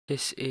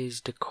This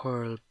is the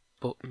Coral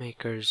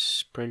Bookmakers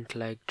Sprint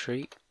Leg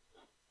 3.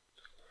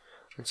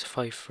 It's a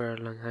 5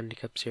 furlong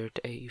handicap 0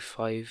 to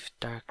 85.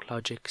 Dark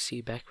Logic,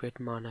 C. Beckwith,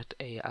 Monat,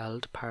 A.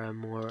 Ald,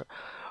 Paramore,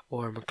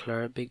 Or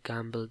McClure, Big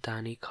Gamble,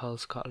 Danny, Call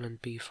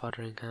Scotland, B.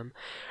 Fotheringham,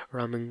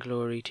 Ramen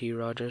Glory, T.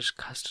 Rogers,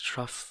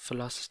 Catastrophe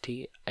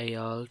Velocity, A.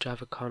 All,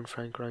 Javacon,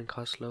 Frank, Ryan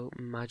Coslow,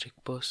 Magic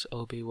Bus,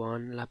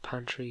 Obi-Wan, La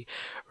Pantry,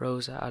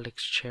 Rosa,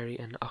 Alex Cherry,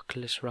 and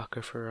Oculus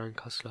Rocker for Ryan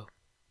Coslow.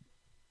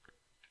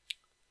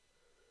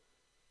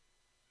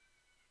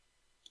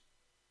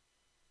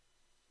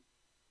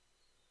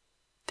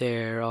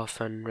 They're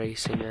off and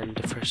racing, and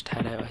the first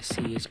head out I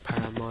see is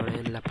Paramore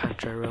in La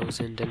Pantra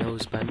Rose in the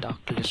noseband.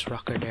 Oculus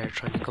Rocker there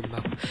trying to come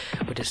up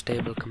with a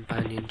stable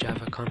companion,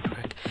 Java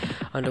Contract.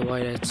 On the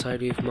wide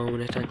outside we've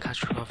Monit and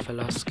Catastrophe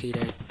Velocity,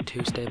 they're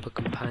two stable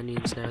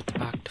companions. Now at the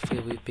back the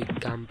field we've Big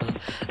Gamble.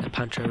 La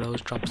Pantra Rose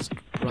drops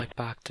right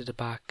back to the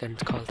back, and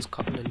Call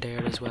Scotland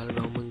there as well,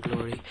 Roman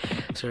Glory.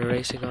 So they're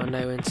racing on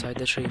now inside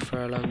the 3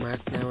 furlong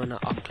mark now, and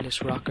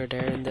Oculus Rocker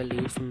there in the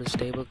lead from a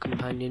stable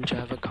companion,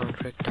 Java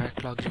Contract.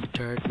 Dark Logic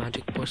third,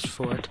 Magic Bus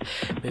fourth,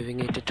 moving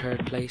into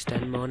third place.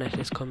 Then Monet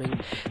is coming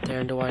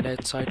there in the wide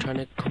outside, trying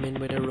to come in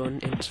with a run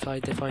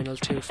inside the final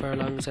 2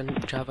 furlongs,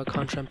 and Java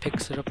Contract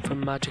picks it up from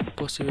Magic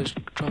Bus, who is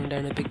throwing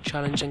down a big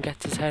challenge and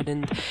gets his head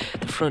in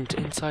the front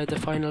inside the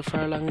final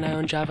furlong now,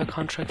 and Java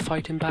Contract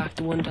fighting back.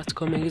 The one that's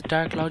coming is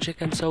Dark Logic,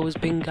 and so is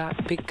Big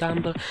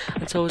Gamble,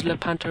 and so is La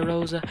Panta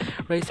Rosa,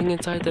 racing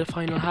inside the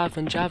final half,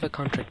 and Java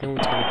Contract, no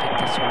one's going to pick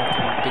this one up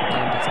from Big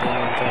Gamble, staying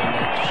on very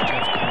late.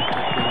 Java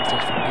Contract wins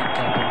this from Big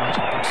Gamble.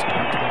 Magic Bus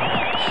third,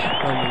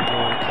 Roman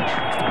Glory,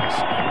 Catastrophe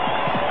Velocity.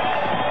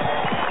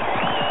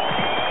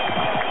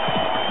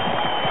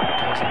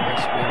 That was a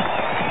nice win.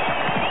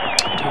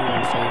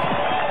 2-1 favourite.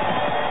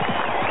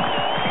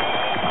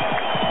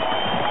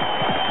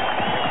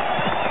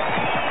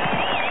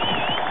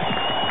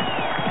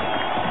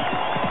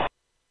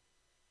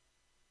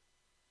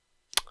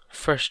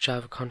 First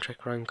Java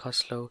Contract, Ryan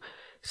Coslow.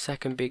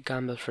 Second Big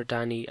Gamble for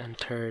Danny, and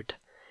third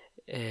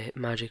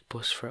Magic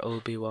Bus for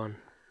Obi-Wan.